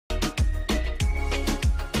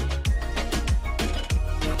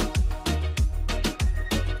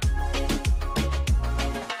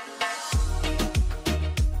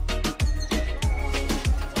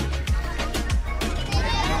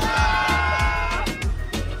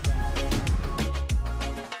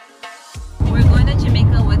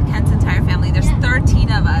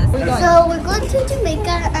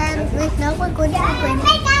Right now we're going to the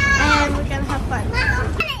playground and we're gonna have fun.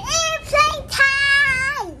 It's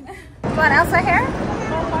playtime! You want Elsa hair?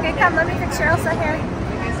 Okay, come, let me fix your Elsa hair.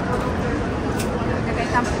 Okay,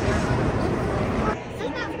 come.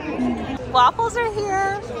 Waffles are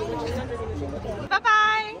here.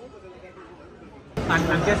 Bye-bye. I'm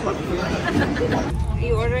guess what? Are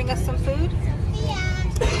you ordering us some food? Yeah.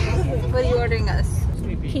 What are you ordering us?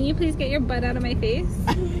 Can you please get your butt out of my face?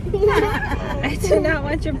 I do not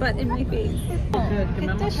want your butt in my face.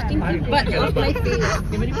 Get the stinky butt off my face.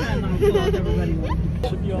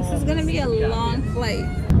 This is gonna be a long flight.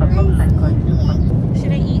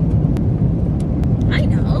 Should I eat? I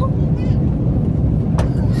know.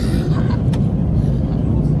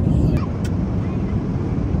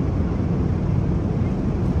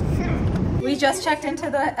 We just checked into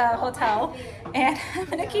the hotel and I'm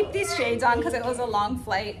gonna keep these shades on because it was a long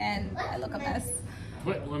flight and I look a mess.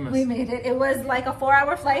 We made it. It was like a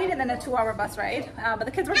 4-hour flight and then a 2-hour bus ride, but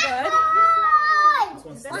the kids were good.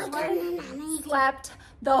 This one slept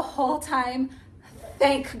the whole time.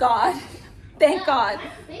 Thank God. Thank God.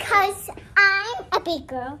 Because I'm a big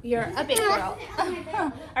girl. You're a big girl. All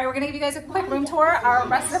right, we're gonna give you guys a quick room tour. Our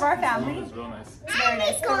rest of our family. Very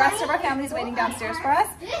nice. The rest of our family is waiting downstairs for us.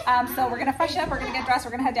 So we're gonna freshen up. We're gonna get dressed.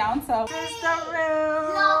 We're gonna head down. So here's the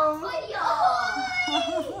room.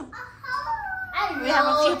 We have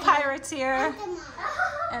a few pirates here,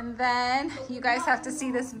 and then you guys have to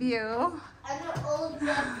see this view.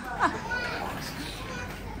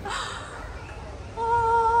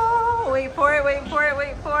 Oh, wait for it, wait for it,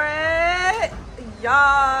 wait for it.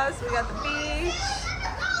 Yes, we got the beach.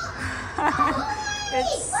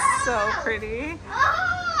 It's so pretty.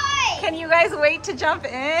 Can you guys wait to jump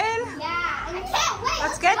in? Yeah, I can't wait.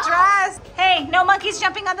 Let's get dressed. Hey, no monkeys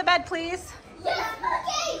jumping on the bed, please. Yes,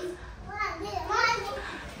 monkeys.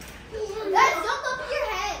 Guys, don't go your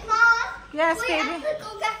head. Mom. Yes, Wait, baby. let's go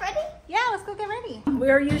get ready. Yeah, let's go get ready.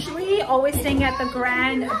 We're usually always staying at the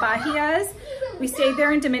Grand Bahias. We stayed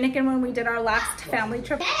there in Dominican when we did our last family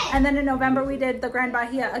trip. And then in November, we did the Grand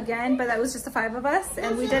Bahia again, but that was just the 5 of us.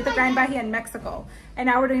 And we did the Grand Bahia in Mexico. And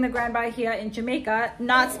now we're doing the Grand Bahia in Jamaica.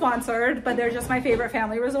 Not sponsored, but they're just my favorite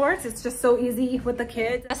family resorts. It's just so easy with the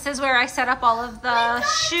kids. This is where I set up all of the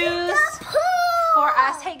shoes for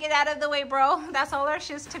us. Hey, get out of the way, bro. That's all our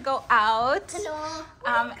shoes to go out.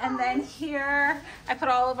 Hello. And then here, I put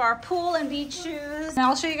all of our pool and beach shoes. And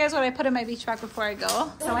I'll show you guys what I put in my beach bag before I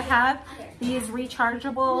go. So I have these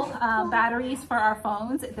rechargeable batteries for our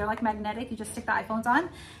phones. They're like magnetic. You just stick the iPhones on.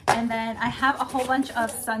 And then I have a whole bunch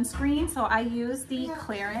of sunscreen. So I use the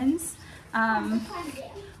Clarins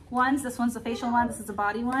ones. This one's the facial one. This is the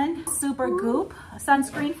body one. Super Goop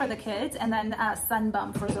sunscreen for the kids, and then Sun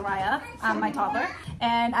Bum for Zariah, my toddler.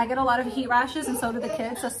 And I get a lot of heat rashes, and so do the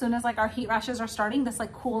kids. As soon as like our heat rashes are starting, this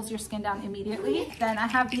like cools your skin down immediately. Then I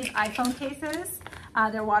have these iPhone cases.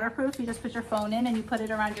 They're waterproof. You just put your phone in and you put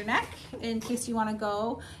it around your neck in case you want to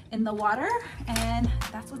go in the water. And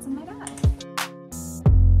that's what's in my bag.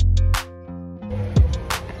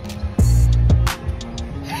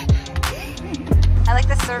 I like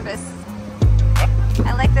this service.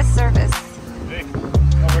 I like this service. Hey,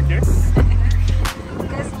 over here.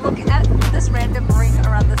 Guys, look at this random ring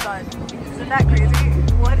around the sun. Isn't that crazy?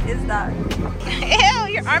 What is that?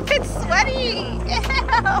 Ew, your armpit's sweaty. Ew.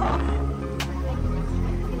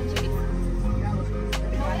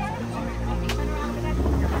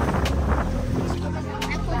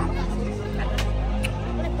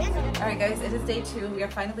 All right, guys, it is day 2. We are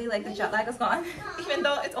finally, like, the jet lag is gone, even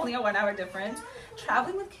though it's only a 1-hour difference.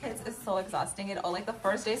 Traveling with kids is so exhausting. Like, the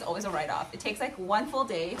first day is always a write-off. It takes, like, 1 full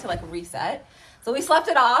day to, like, reset. So we slept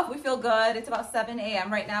it off. We feel good. It's about 7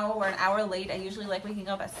 a.m. right now. We're an hour late. I usually like waking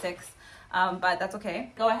up at 6, but that's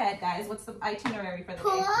okay. Go ahead, guys. What's the itinerary for the day?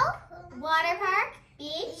 Pool, water park,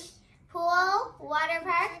 beach. Pool, water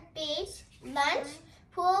park, beach. Lunch.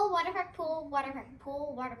 Pool, water park, pool, water park,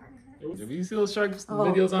 pool, water park. Have you seen those shark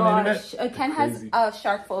videos on the internet? Ken has a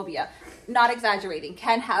shark phobia. Not exaggerating.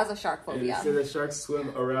 Ken has a shark phobia. And you see the sharks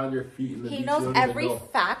swim around your feet in the beach. He knows every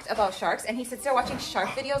fact about sharks, and he sits there watching shark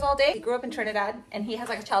videos all day. He grew up in Trinidad, and he has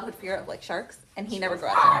like a childhood fear of like sharks, and he never grew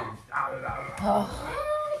out of it. Oh.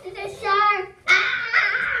 It's a shark.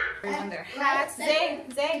 On their hats.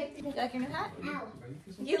 Zay, you like your new hat?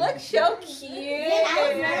 You look so cute.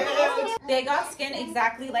 They got skin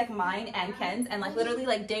exactly like mine and Ken's, and like literally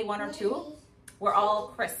like day 1 or 2, we're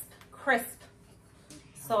all crisp.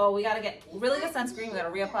 So we gotta get really good sunscreen. We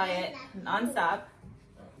gotta reapply it non-stop.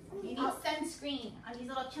 You need sunscreen on these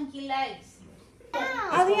little chunky legs.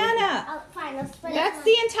 Aliana, Oh, fine, let's put that's it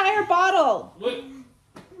the entire bottle. Look.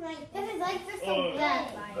 This is like this.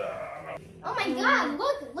 Oh my god,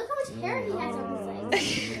 look how much hair he has on his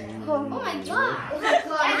legs. Oh my god. Oh my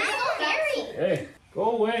god, you're so hairy. Hey, go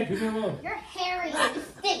away. Leave me alone. You're hairy.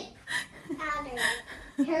 Stink.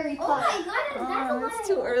 Harry Potter. Oh my god, that's a lot It's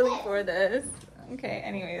of too early lip. for this. Okay,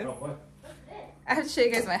 anyways. Oh, what? I have to show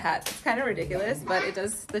you guys my hat. It's kind of ridiculous, but it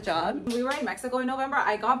does the job. When we were in Mexico in November,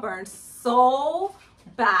 I got burned so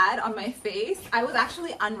bad on my face. I was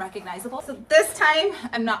actually unrecognizable. So this time,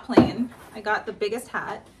 I'm not playing. I got the biggest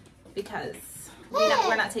hat because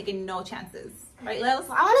we're not taking no chances. Right, Lils?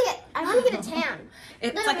 I wanna get a tan.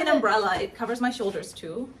 It's like an umbrella. It covers my shoulders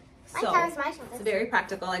too. Mine So covers my shoulders. it's very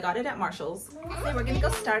practical. I got it at Marshall's. So we're gonna go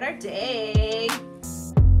start our day.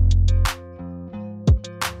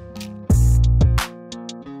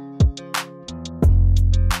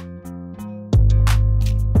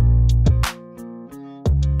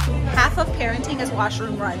 Half of parenting is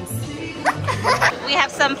washroom runs. We have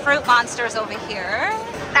some fruit monsters over here.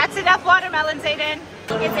 That's enough watermelons, Aiden.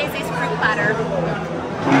 It's Aiden's fruit platter.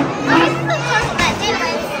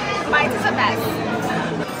 Mine's is a mess.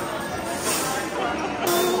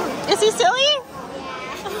 Is he silly?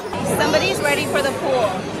 Somebody's ready for the pool.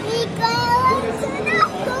 We go to the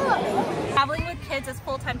pool. Traveling with kids is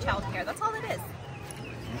full-time childcare. That's all it is.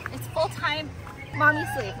 It's full-time mommy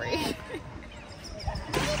slavery.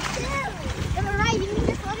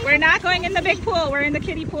 We're not going in the big pool. We're in the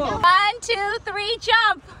kiddie pool. 1, 2, 3,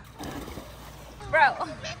 jump. Bro.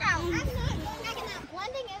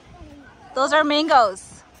 Those are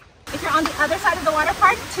mangoes. If you're on the other side of the water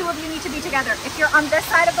park, 2 of you need to be together. If you're on this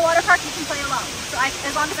side of the water park, you can play alone. So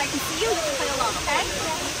as long as I can see you, you can play alone, okay?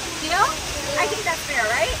 Deal? I think that's fair,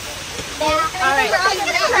 right? Yeah. All right.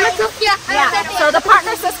 Yeah, so the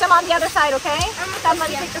partner system on the other side, okay?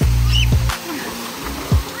 Somebody take this.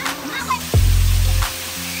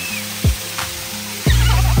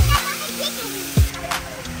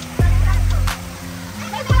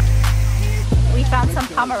 We found some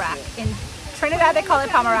pomerac. In Trinidad, they call it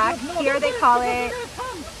pomerac. Here, they call it...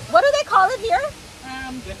 What do they call it here?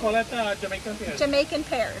 They call it Jamaican pears. Jamaican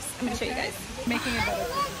pears. I'm going to show you guys. Making it better.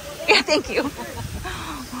 Yeah, thank you.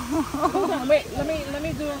 Hold on, wait. Let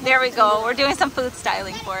me do it. There we go. We're doing some food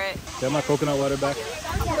styling for it. Get my coconut water back.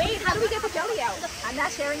 Wait, how do we get the jelly out? I'm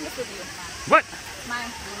not sharing this with you. What?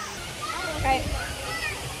 Mine. Okay.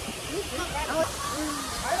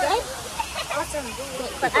 Awesome.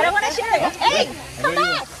 But I don't want to share it. Hey, come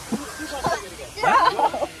back.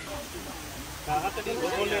 Bro.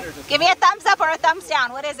 Give me a thumbs up or a thumbs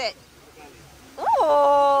down. What is it?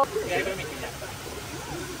 Ooh.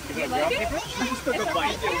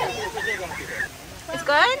 It's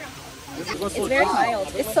good? It's very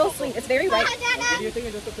mild. It's so sweet. It's very ripe.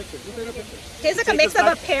 Tastes like a mix of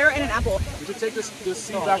a pear and an apple. You should take this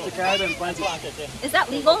seed back to Canada and plant it. Is that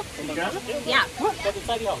legal? Yeah.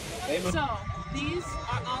 So, these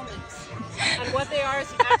are almonds. And what they are is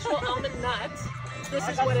the actual almond nut. This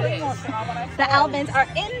is what it is. The almonds are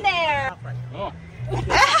in there. Oh.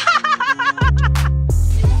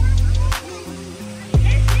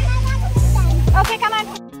 Okay, come on.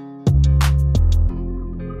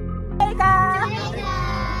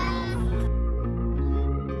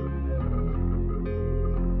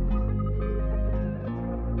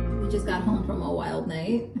 We just got home from a wild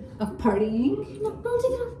night of partying. No, don't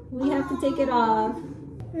take it off. We have to take it off.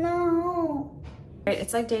 No. Right,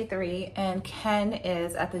 it's like day 3 and Ken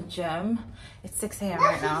is at the gym. It's 6 a.m.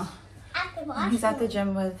 right now. He's at the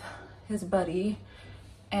gym with his buddy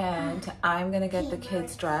and I'm gonna get the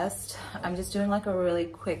kids dressed. I'm just doing like a really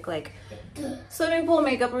quick like swimming pool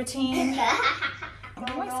makeup routine.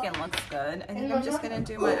 My skin looks good. I think I'm just gonna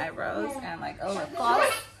do my eyebrows and like a lip gloss.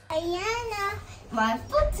 Ayana, my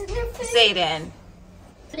foot's in your face. Say it in.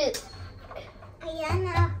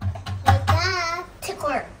 Ayana, like that.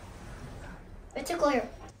 Tickler. A tickler.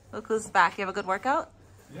 Look who's back. You have a good workout?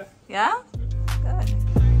 Yeah. Yeah? Good.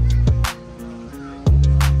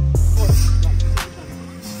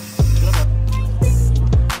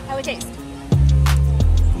 How it taste?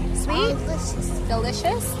 Sweet?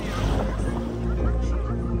 Delicious.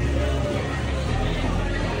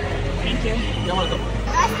 Thank you. You're welcome.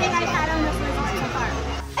 Best thing I've had on this resort so far.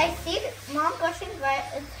 I see mom brushing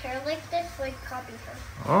its hair like this, like copy her.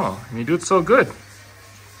 Oh, and you do it so good.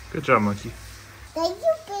 Good job, monkey. Thank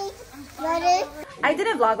you, babe. Butter. I did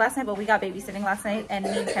a vlog last night, but we got babysitting last night and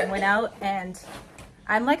me and Ken went out and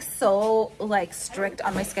I'm like so like strict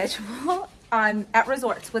on my schedule at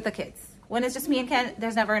resorts with the kids. When it's just me and Ken,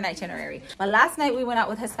 there's never an itinerary. But last night we went out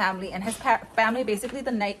with his family and his family, basically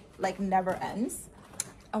the night like never ends.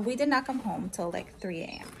 And we did not come home till like 3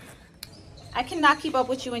 a.m. I cannot keep up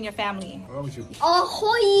with you and your family.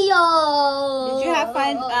 Ahoy! Did you have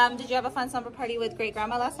fun? Did you have a fun summer party with great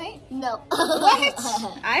grandma last night? No. What?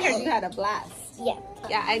 I heard you had a blast. Yeah.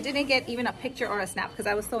 Yeah, I didn't get even a picture or a snap because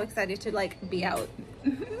I was so excited to like be out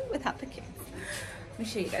without the kids. Let me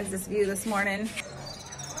show you guys this view this morning.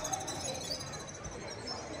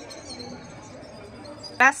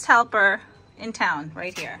 Best helper in town,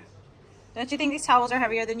 right here. Don't you think these towels are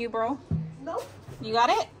heavier than you, bro? Nope. You got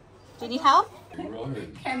it? Do you need help? Really?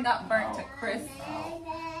 Ken got burnt to crisp.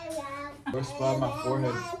 First spot on my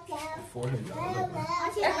forehead.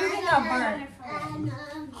 Everything got burnt.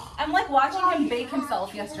 I'm like watching him bake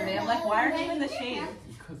himself yesterday. I'm like, why are you in the shade?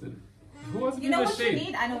 Because it. Who wants to be You know in the what you shade?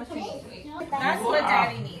 need? I know what you need. That's what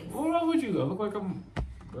daddy needs. What's wrong with you? I look like I'm.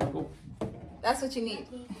 That's what you need.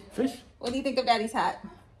 Fish? What do you think of daddy's hat?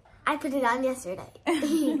 I put it on yesterday.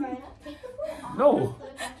 No.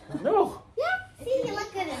 No. Yeah, see, you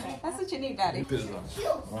look good in it. That's what you need, daddy. This is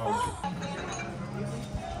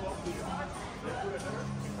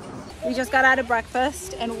We just got out of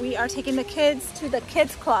breakfast and we are taking the kids to the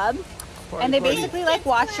kids club. And they basically like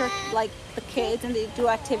watch the kids and they do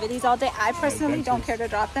activities all day. I personally don't care to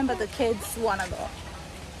drop them, but the kids want to go.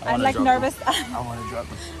 I'm like nervous. I want to drop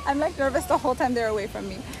them. I'm like nervous the whole time they're away from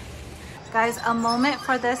me. Guys, a moment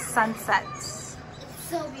for this sunset.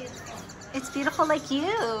 So beautiful. It's beautiful like you.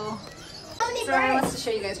 Soraya wants to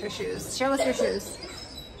show you guys her shoes. Show us your shoes.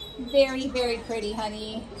 Very, very pretty,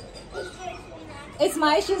 honey. It's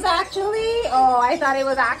my shoes actually? Oh, I thought it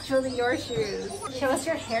was actually your shoes. Show us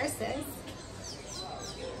your hair, sis.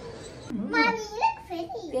 Mommy, you look pretty.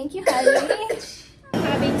 Thank you, honey.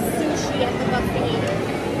 Having sushi at the buffet.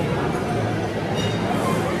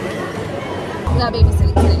 We got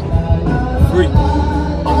babysitting today. Free.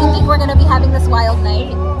 And we think we're gonna be having this wild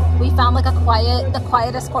night. We found like the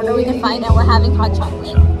quietest corner we can find, and we're having hot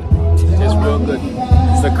chocolate. It's real good.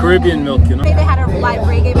 It's the Caribbean milk, you know? Today they had a live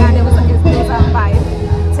reggae band. It was a vibe.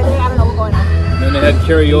 Today I don't know what's going on. And then they had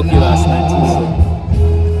karaoke last night too.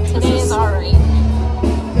 So. Today is alright. I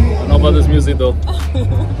don't know about this music though. It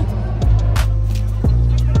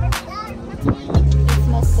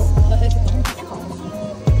smells cool.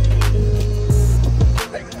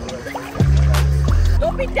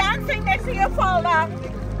 Don't be dancing next to your fall down.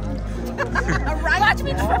 Watch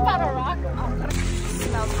me trip on a rock. Oh, it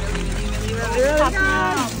smells really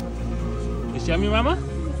good. Is Yummy Mama?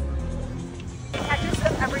 Catches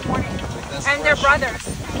them every morning. And they're brothers.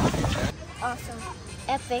 Awesome.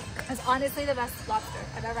 Epic. It's honestly the best lobster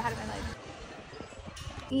I've ever had in my life.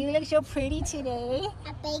 You look so pretty today.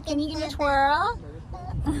 Can you give me a twirl?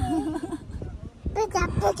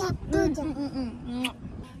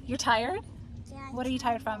 You're tired? What are you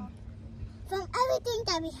tired from? From everything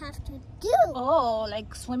that we have to do. Oh,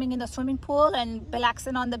 like swimming in the swimming pool and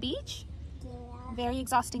relaxing on the beach? Yeah. Very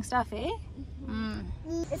exhausting stuff, eh?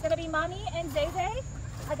 It's gonna be Mommy and Zay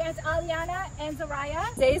against Aliana and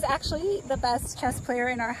Zaraya. Zay is actually the best chess player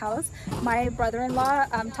in our house. My brother-in-law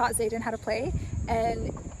taught Zayden how to play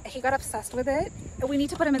and he got obsessed with it. We need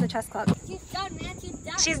to put him in the chess club. She's done, man. She's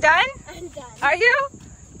done. She's done? I'm done. Are you?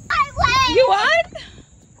 I win! You won?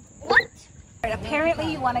 What?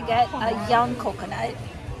 Apparently you want to get a young coconut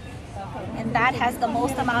and that has the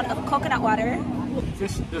most amount of coconut water.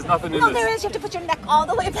 Fish, there's nothing in No, this. there is. You have to put your neck all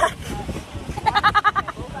the way back.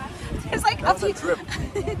 It's like up to you. Drip.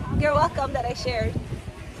 You're welcome that I shared.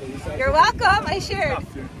 You're welcome. I shared.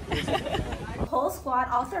 Whole squad,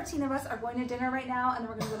 all 13 of us are going to dinner right now and then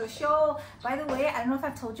we're going to go to a show. By the way, I don't know if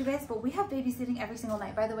I've told you guys, but we have babysitting every single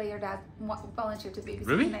night. By the way, your dad volunteered to babysit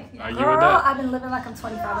Really? tonight. Yeah. Are you Girl, with that? I've been living like I'm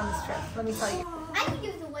 25 on this trip. Let me tell you. I think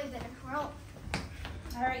it was a way better rope.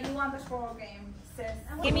 All right, you want the squirrel game, sis.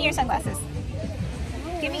 Give me your sunglasses.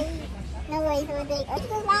 Give me. No, wait, wait. What's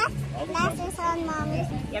the last is on Mommy's.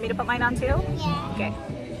 You want me to put mine on too? Yeah. Okay.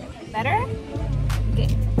 Better? Okay.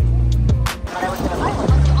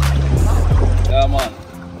 Come on.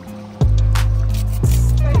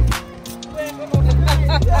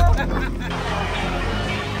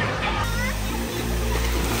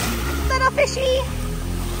 Little fishy.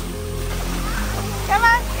 Come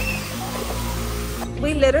on.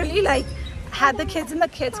 We literally like had the kids in the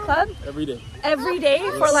kids club Every day. every day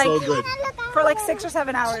for so like good. 6 or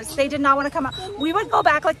 7 hours. They did not want to come out. We would go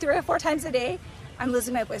back like 3 or 4 times a day. I'm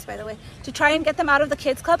losing my voice, by the way, to try and get them out of the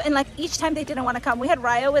kids club. And like each time they didn't want to come. We had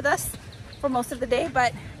Raya with us for most of the day,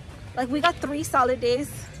 but like we got 3 solid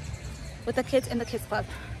days with the kids in the kids club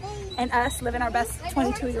and us living our best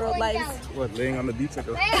 22-year-old lives. What, laying on the beach like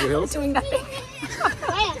a hills? Doing nothing.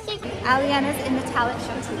 Aliana's in the talent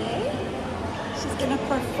show today. She's gonna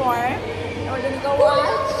perform and we're gonna go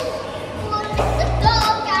watch.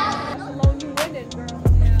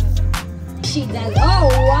 She does. Oh,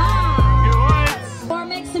 wow. Or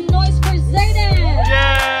make some noise for Zayden.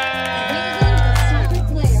 Zayden, soccer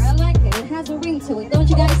player. I like it. It has a ring to it. Don't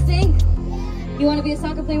you guys think? You want to be a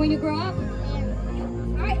soccer player when you grow up?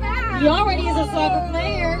 He already is a soccer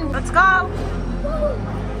player. Let's go.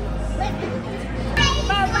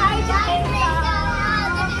 Bye-bye, Jamaica.